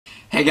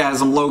Hey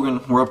guys, I'm Logan.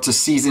 We're up to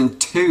Season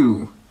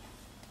 2,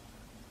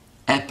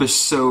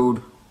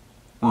 Episode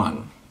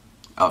 1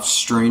 of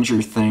Stranger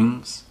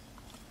Things.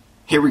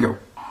 Here we go.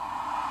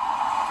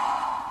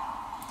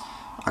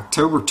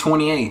 October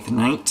 28th,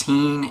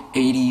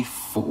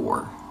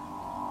 1984.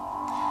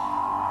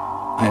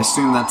 I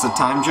assume that's a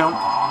time jump?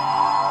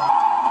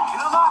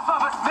 Get him off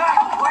of us,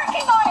 Mac! I'm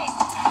working on it!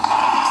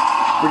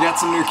 We got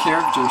some new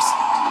characters.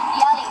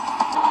 Yelly.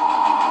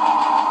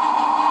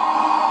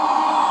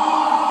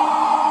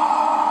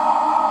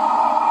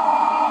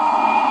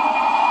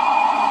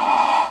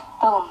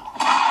 Boom.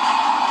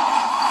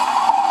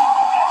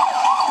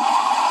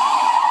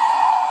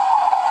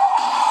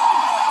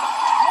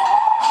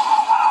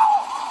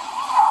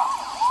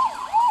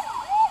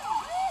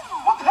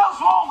 What the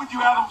hell's wrong with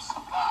you, Adams?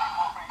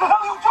 What the hell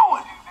are you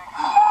doing?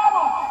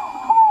 Adam!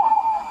 Come on!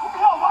 What the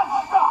hell? Why did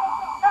you stop?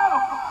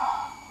 Adam!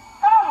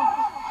 Adam!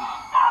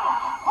 Adam!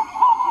 Come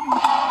close to me!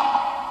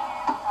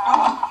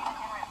 Adam!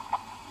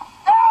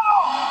 Adam!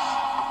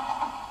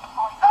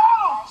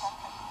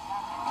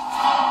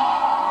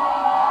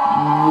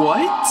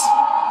 What?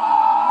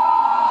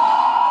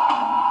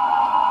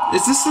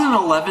 Is this an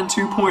 11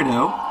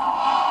 2.0?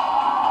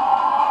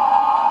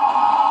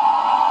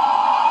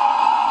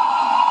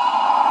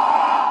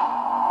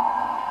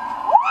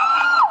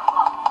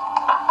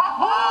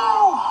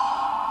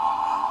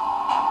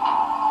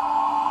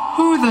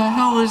 Who the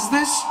hell is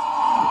this?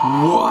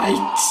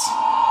 What?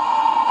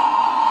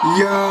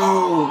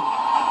 Yo!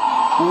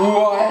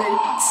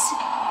 What?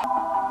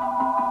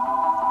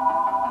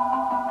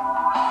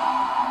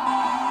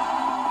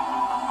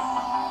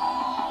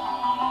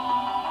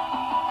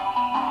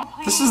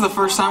 This is the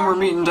first time we're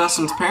meeting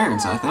Dustin's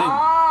parents, I think.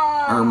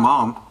 Or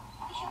mom.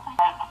 You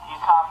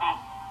copy?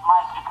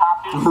 Mike, you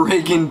copy?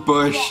 Reagan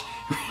Bush.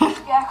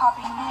 Yeah,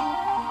 copy.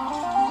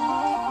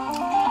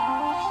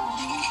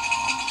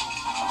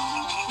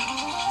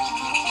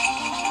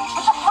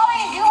 What the hell are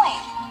you doing?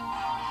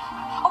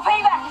 I'll pay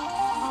you back.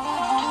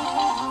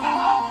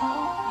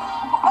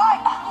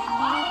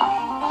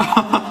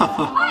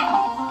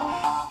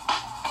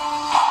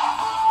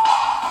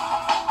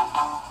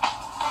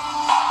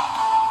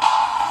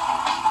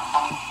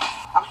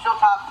 I'm still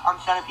top on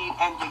Centipede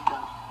and Dig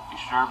Dug. You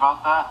sure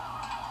about that?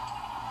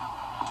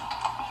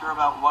 You sure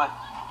about what?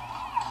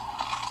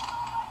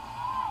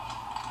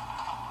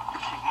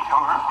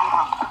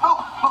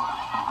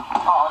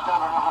 Oh, no.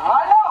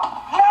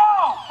 No!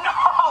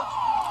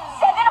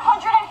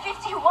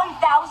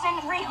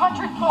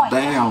 751,300 points.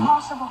 Damn.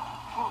 Impossible.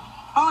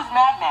 Who's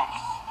Madmax?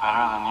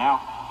 Better than you.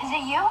 Is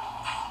it you?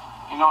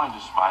 You know I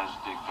despise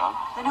Dig Dug.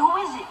 Then who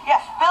is it? Yeah,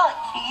 spill it,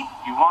 Keith.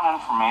 You want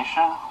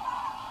information?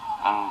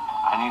 And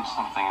I need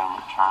something in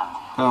return.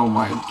 Oh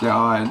my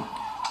god.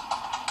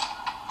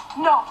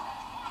 No.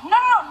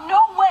 No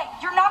way.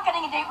 You're not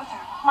getting a date with her.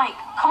 Mike,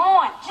 come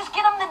on. Just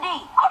get him the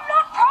date. I'm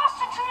not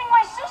prostituting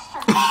my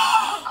sister.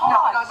 No,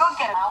 don't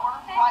get it.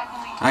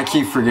 I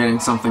keep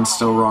forgetting something's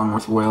still wrong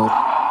with Will.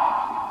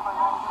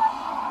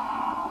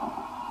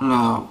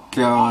 Oh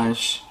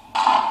gosh.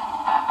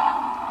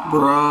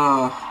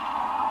 Bruh.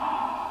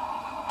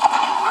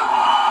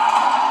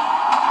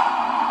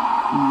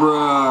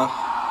 Bruh.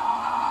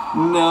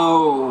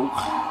 No.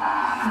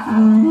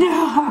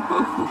 No.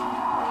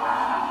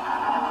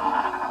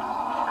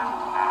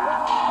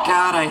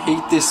 God, I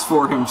hate this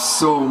for him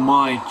so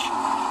much.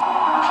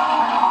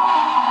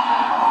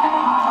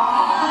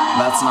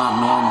 That's not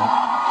normal.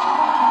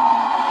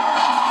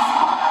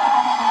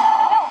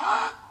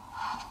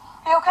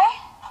 You okay?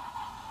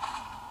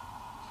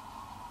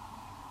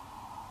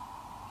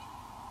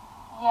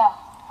 Yeah,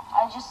 I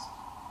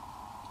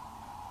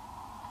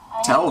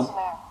Tell need him. some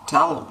air.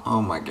 Tell him.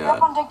 Oh my Get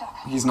up on god. Dig Dug.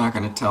 He's not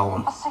gonna tell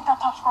him. Let's take that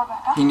top score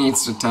back, huh? He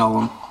needs to tell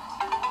him.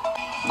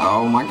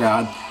 Oh my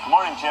god. Good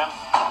morning, Jim.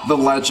 The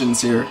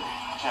legends here.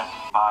 Jim,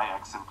 by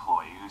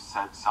ex-employee who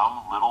said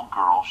some little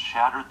girl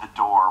shattered the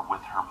door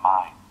with her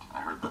mind.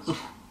 I heard this one.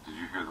 Did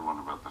you hear the one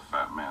about the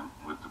fat man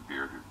with the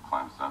beard who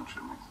climbs down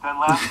chimneys? Then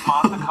last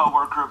month, a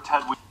coworker of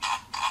Ted. Can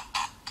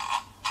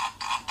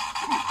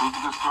you prove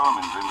this to him?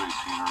 Has anybody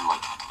seen her,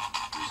 like,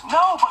 recently?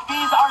 No, but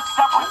these are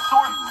separate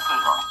sources.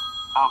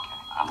 Okay,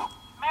 hello.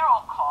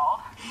 Meryl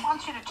called.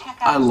 Wants you to check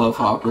I out. love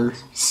Hopper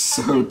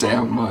so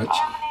damn much.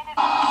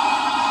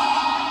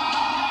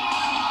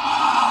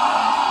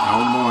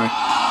 Oh boy.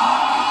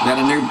 Got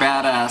a new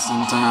badass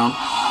in town.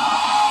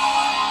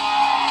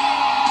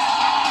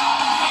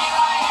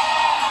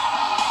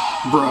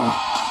 Bruh.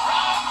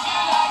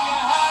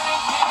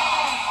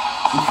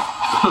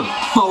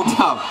 Hold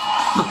up.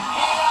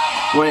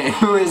 Wait,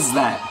 who is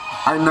that?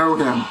 I know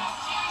him.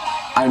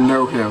 I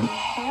know him.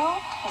 Who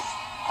is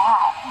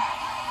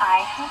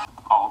that?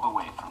 All the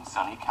way from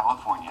sunny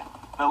California,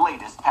 the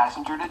latest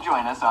passenger to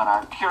join us on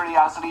our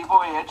curiosity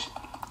voyage,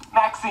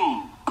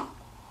 Maxine.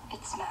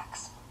 It's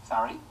Max.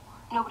 Sorry?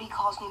 Nobody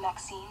calls me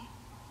Maxine.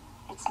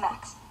 It's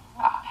Max.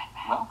 Ah,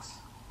 Max.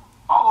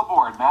 All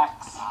aboard,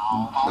 Max.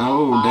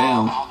 Oh,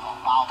 damn.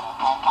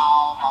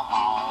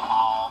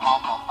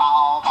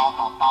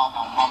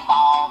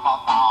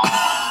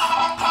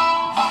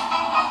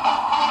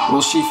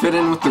 Will she fit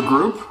in with the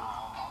group?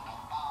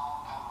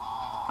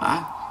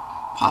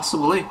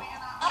 Possibly.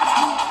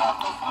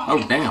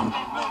 Oh, damn.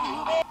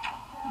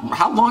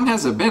 How long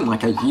has it been?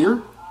 Like a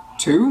year?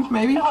 2,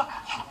 maybe? Hey, look.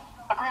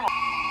 A green one.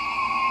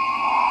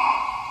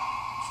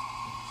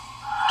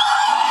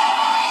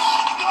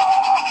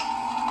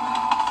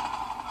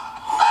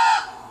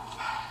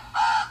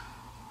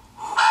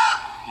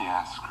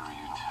 Yeah, screw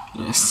you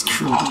too. Yeah,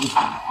 screw you.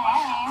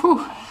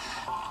 Whew.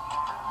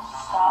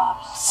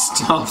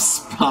 Stop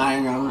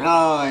spying on me.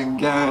 Oh my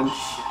god.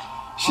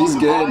 She's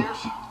good.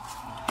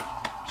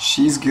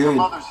 She's good.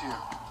 Mother's here.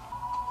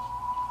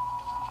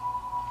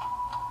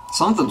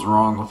 Something's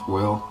wrong with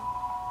Will.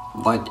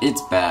 Like,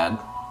 it's bad.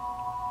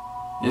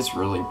 It's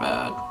really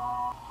bad.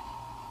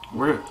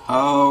 Where?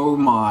 Oh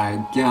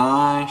my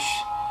gosh.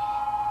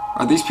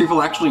 Are these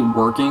people actually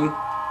working?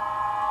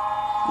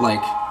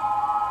 Like,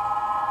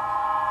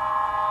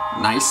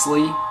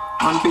 nicely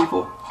on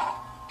people?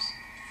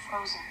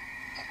 Frozen.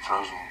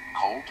 Frozen.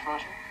 Cold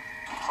frozen?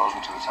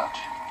 Frozen to the touch?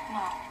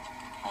 No.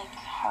 Like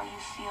how you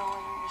feel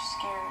when you're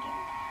scared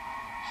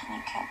and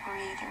you can't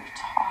breathe or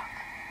talk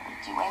or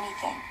do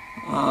anything.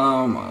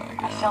 Oh my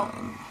god. I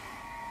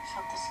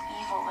felt this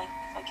evil, like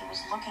it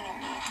was looking at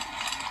me.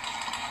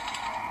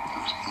 It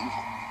was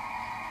evil.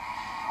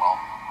 Well,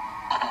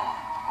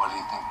 what do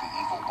you think the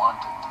evil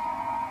wanted?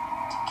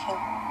 To kill.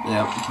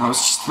 Yeah, I was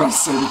just about to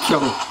say to kill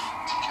him.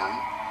 To kill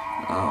you?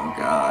 Oh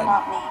god.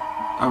 Not me.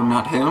 Oh,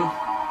 not him?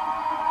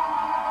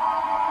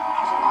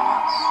 Everyone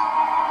else.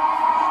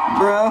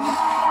 Bruh.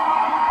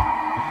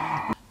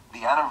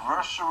 The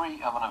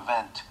anniversary of an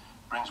event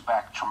brings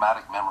back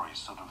traumatic memories,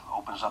 sort of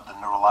opens up the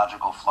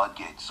neurological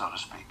floodgates, so to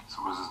speak.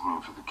 So what does this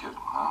mean for the kid,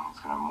 huh?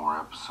 He's gonna have more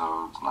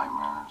episodes,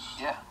 nightmares.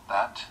 Yeah,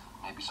 that,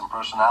 maybe some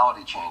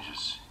personality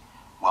changes.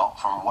 Well,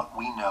 from what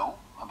we know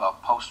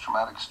about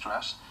post-traumatic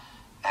stress,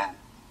 and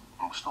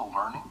we're still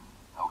learning,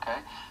 okay?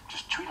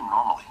 Just treat him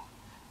normally.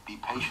 Be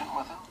patient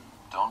with him.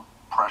 Don't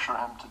pressure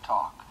him to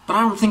talk. But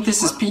I don't think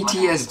this is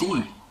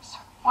PTSD.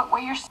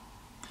 What you're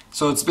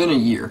So it's been a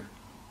year.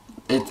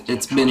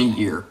 It's been a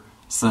year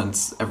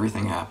since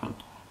everything happened.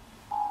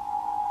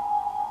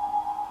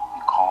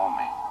 You call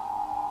me.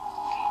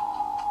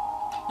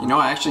 You know,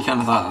 I actually kind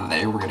of thought that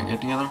they were gonna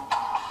get together.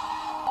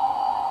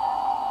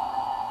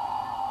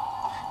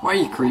 Why are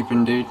you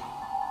creeping, dude?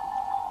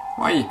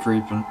 Why are you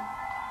creeping?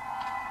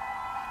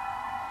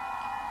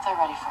 They're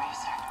ready for you,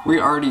 sir. We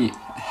already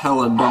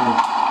hella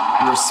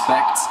don't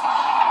respect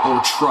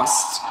or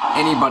trust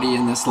anybody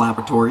in this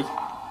laboratory.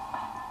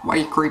 Why are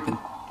you creeping?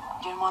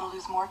 You didn't want to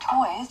lose more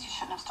toys. You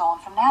shouldn't have stolen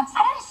from Nancy.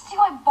 I didn't steal,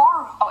 I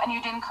borrowed. Oh, and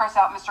you didn't curse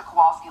out Mr.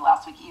 Kowalski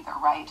last week either,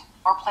 right?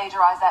 Or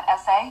plagiarize that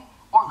essay?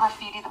 Or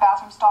graffiti the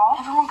bathroom stall?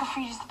 Everyone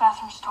graffiti's the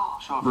bathroom stall.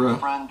 So if Bruh. your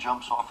friend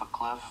jumps off a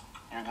cliff,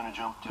 you're gonna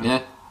jump too?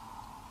 Yeah,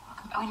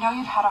 We know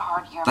you've had a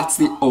hard year. that's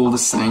the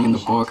oldest saying in the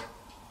book.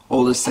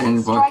 Oldest saying in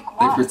the book.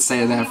 They would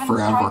say that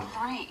forever.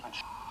 Strike 3.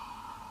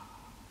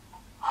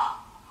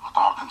 What the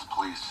Hawkins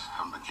police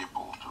haven't been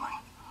capable of doing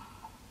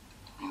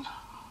means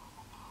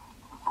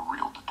we have a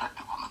real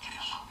detective on the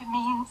case. It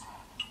means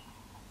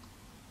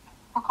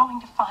we're going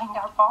to find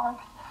our Barb.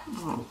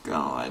 Oh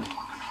god.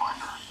 Anyone can find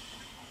her.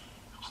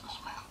 It's this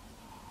man.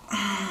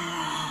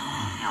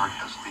 He already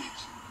has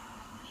leads.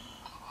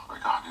 By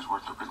God, he's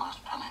worth every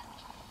last penny.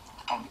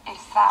 And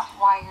is that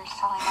why you're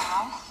selling the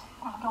house?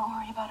 Oh, don't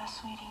worry about us,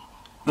 sweetie.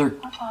 They're.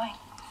 We're fine.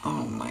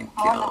 Oh my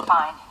More than god.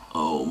 fine.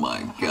 Oh my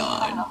It's been a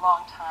god.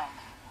 long time.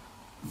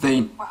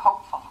 They. We're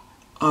hopeful.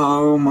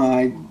 Oh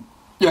my.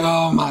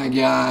 Oh my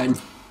god.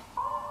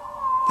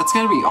 That's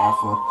gotta be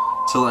awful.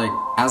 To like,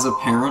 as a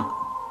parent,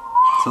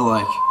 to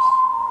like,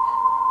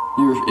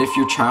 if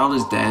your child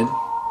is dead,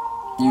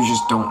 you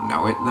just don't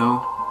know it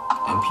though,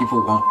 and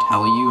people won't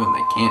tell you, and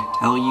they can't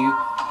tell you.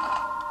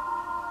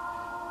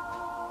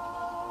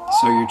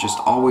 So you're just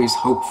always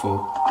hopeful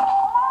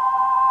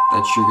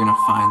that you're gonna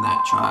find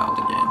that child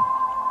again.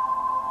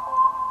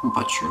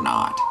 But you're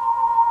not.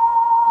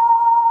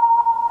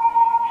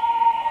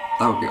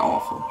 That would be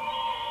awful.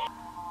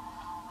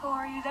 Oh,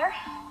 are you there?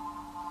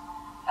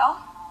 Elle?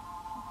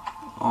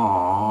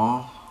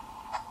 Aww.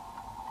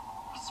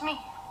 It's me.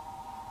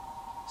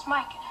 It's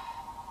Mike.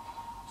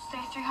 It's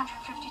day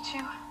 352.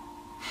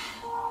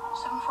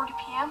 7:40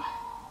 p.m.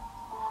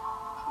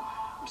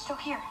 I'm still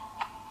here.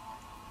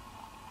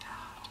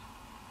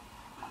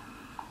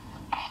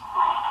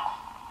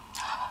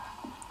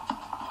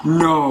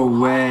 No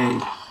way.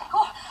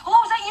 Oh, hello,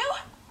 is that you?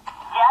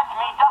 Yeah, it's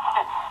me,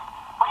 Dustin.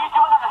 What are you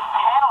doing on this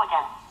panel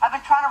again? I've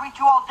been trying to reach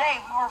you all day.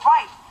 We were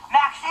right.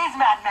 Max is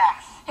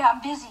Madmax. Yeah,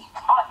 I'm busy.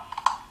 But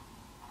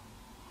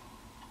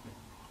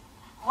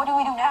What do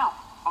we do now?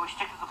 we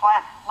stick to the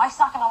plan. Mike's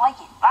not gonna like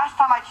it. Last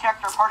time I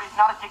checked, our party's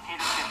not a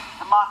dictatorship.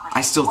 Democracy.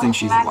 I still think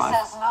she's Max alive.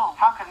 says no.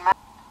 How can Max...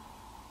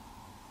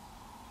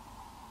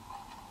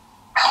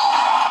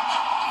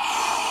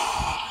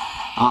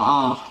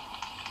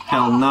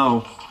 Hell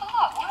no.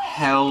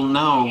 Hell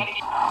no.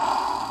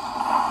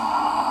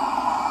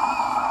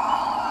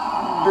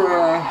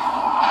 Bruh.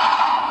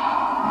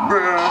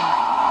 Bruh.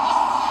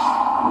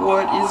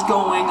 What is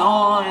going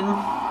on?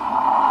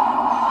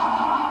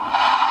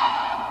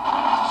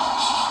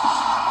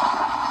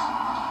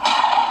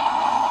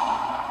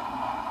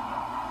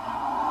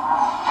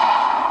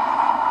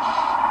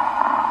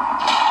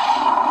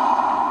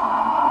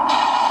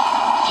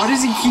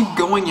 does he keep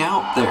going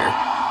out there?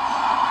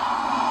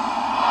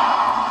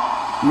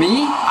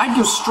 Me? I'd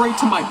go straight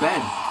to my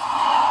bed.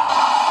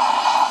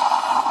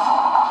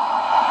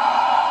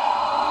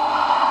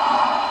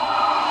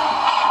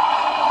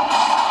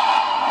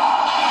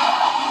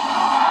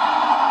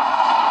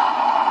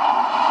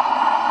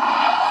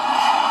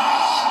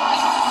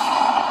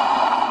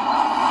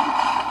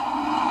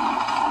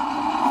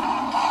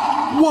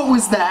 What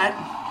was that?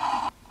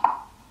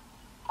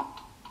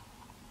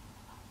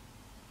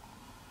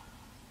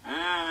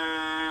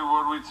 Hey,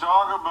 what we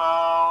talk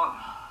about?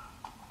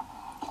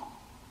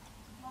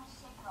 No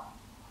signal.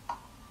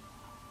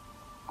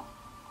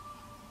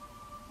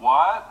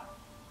 What?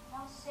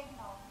 No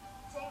signal.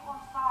 It's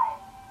 8:15.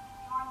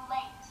 You're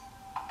late.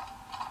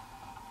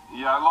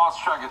 Yeah, I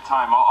lost track of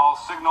time. I'll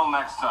signal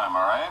next time,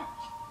 all right?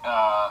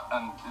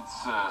 And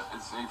it's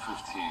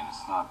 8:15.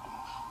 It's not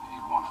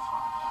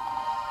 8:15.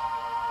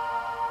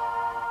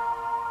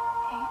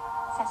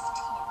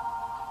 8:15.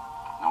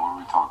 Now, what do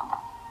we talk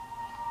about?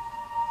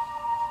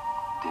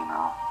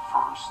 Dinner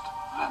first,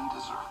 then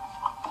dessert.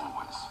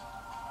 Always.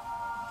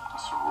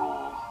 That's a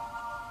rule.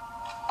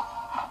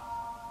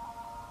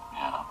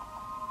 Yeah.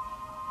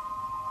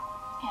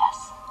 Yes.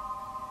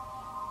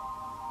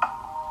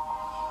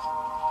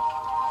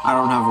 I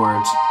don't have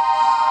words.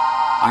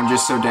 I'm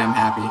just so damn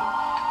happy.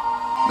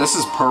 This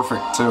is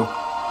perfect, too.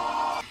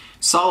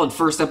 Solid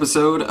first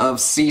episode of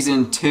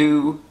Season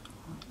 2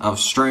 of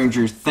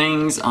Stranger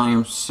Things. I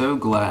am so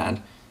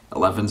glad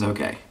Eleven's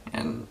okay.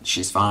 And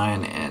she's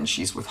fine, and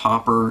she's with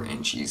Hopper,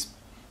 and she's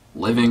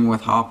living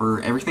with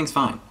Hopper. Everything's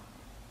fine.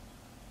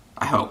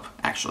 I hope,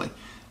 actually.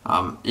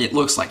 It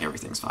looks like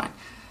everything's fine.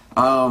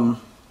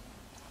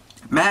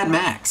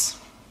 Madmax.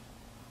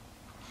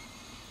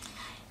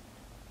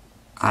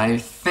 I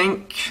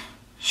think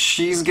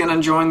she's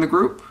gonna join the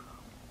group.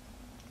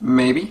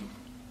 Maybe.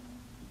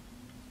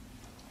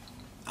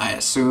 I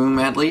assume,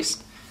 at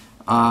least.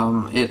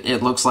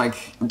 It looks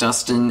like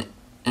Dustin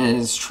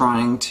is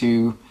trying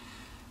to...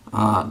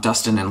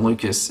 Dustin and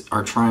Lucas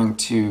are trying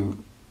to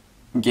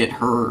get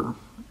her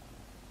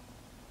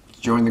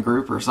to join the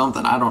group or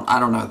something. I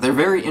don't know. They're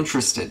very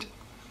interested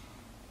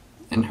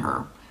in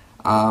her.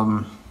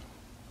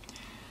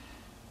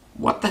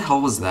 What the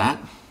hell was that?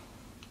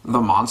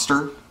 The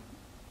monster?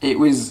 It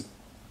was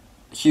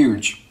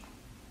huge.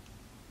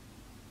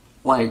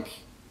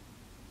 Like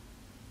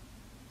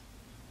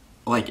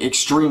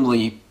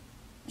extremely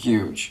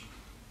huge.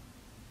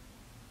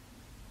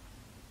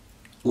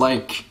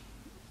 Like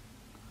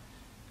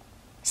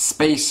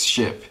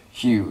spaceship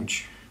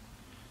huge.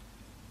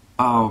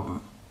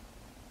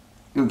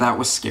 That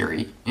was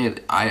scary.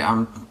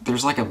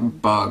 There's like a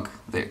bug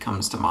that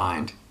comes to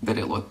mind that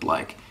it looked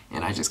like,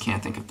 and I just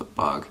can't think of the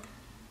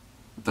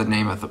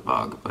name of the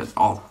bug, but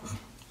it'll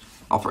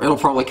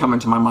probably come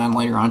into my mind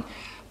later on.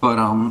 But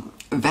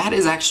that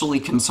is actually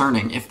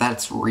concerning if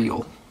that's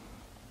real.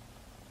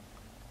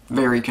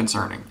 Very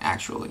concerning,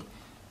 actually.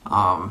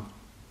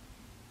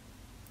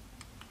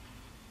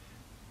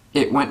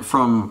 It went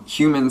from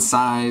human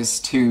size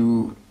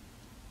to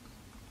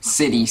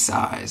city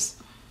size.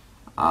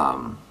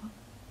 The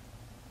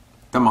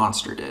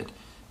monster did.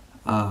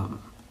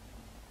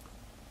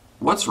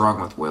 What's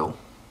wrong with Will?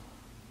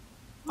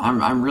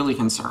 I'm really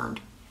concerned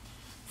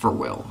for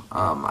Will.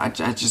 I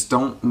just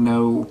don't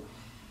know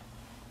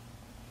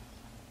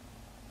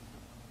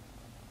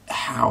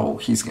how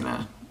he's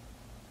gonna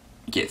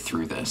get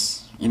through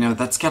this. You know,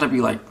 that's gotta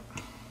be like...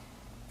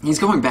 He's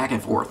going back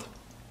and forth.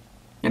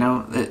 You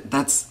know,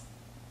 that's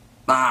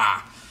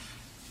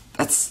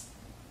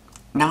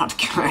not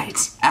good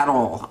at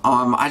all.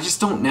 I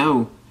just don't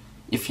know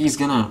if he's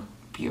gonna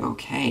be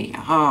okay.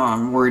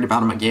 I'm worried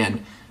about him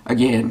again.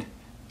 Again.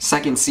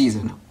 Second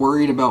season.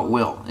 Worried about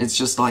Will. It's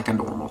just like a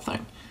normal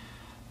thing.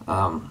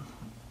 But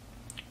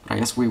I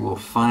guess we will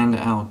find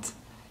out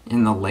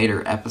in the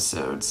later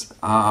episodes.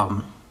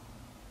 At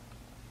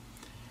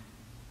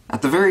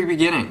the very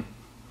beginning,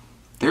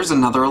 there's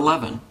another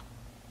 11.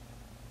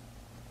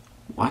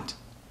 What?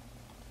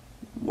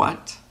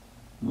 What?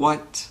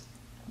 What?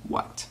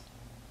 What?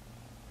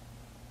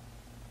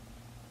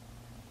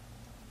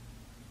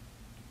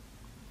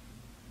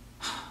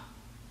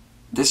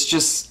 This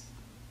just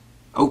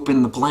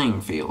opened the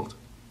playing field.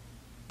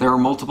 There are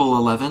multiple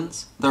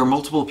 11s. There are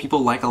multiple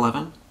people like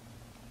 11.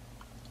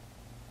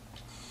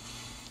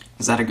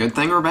 Is that a good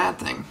thing or a bad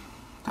thing?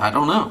 I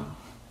don't know.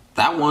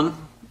 That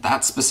one,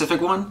 that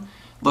specific one,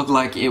 looked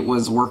like it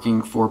was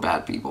working for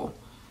bad people.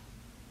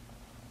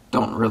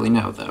 Don't really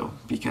know, though,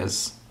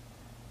 because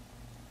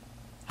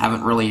I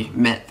haven't really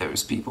met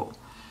those people.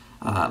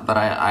 But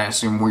I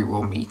assume we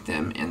will meet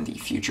them in the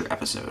future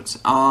episodes.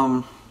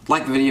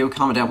 Like the video,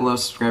 comment down below,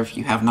 subscribe if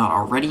you have not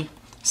already.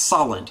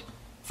 Solid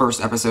first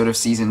episode of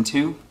Season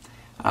 2.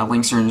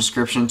 Links are in the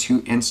description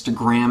to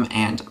Instagram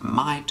and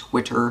my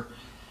Twitter.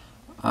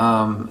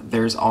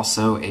 There's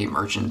also a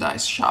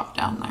merchandise shop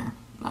down there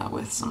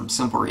with some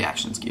Simple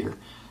Reactions gear.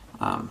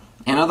 And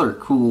other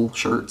cool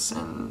shirts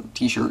and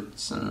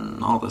t-shirts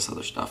and all this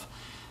other stuff.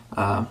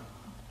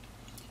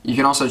 You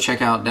can also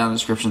check out down in the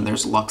description,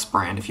 there's Lux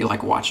brand if you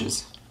like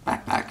watches,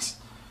 backpacks,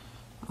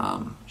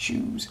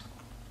 shoes.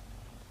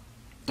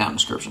 Down in the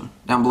description.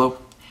 Down below,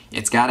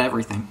 it's got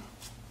everything.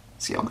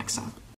 See y'all next time.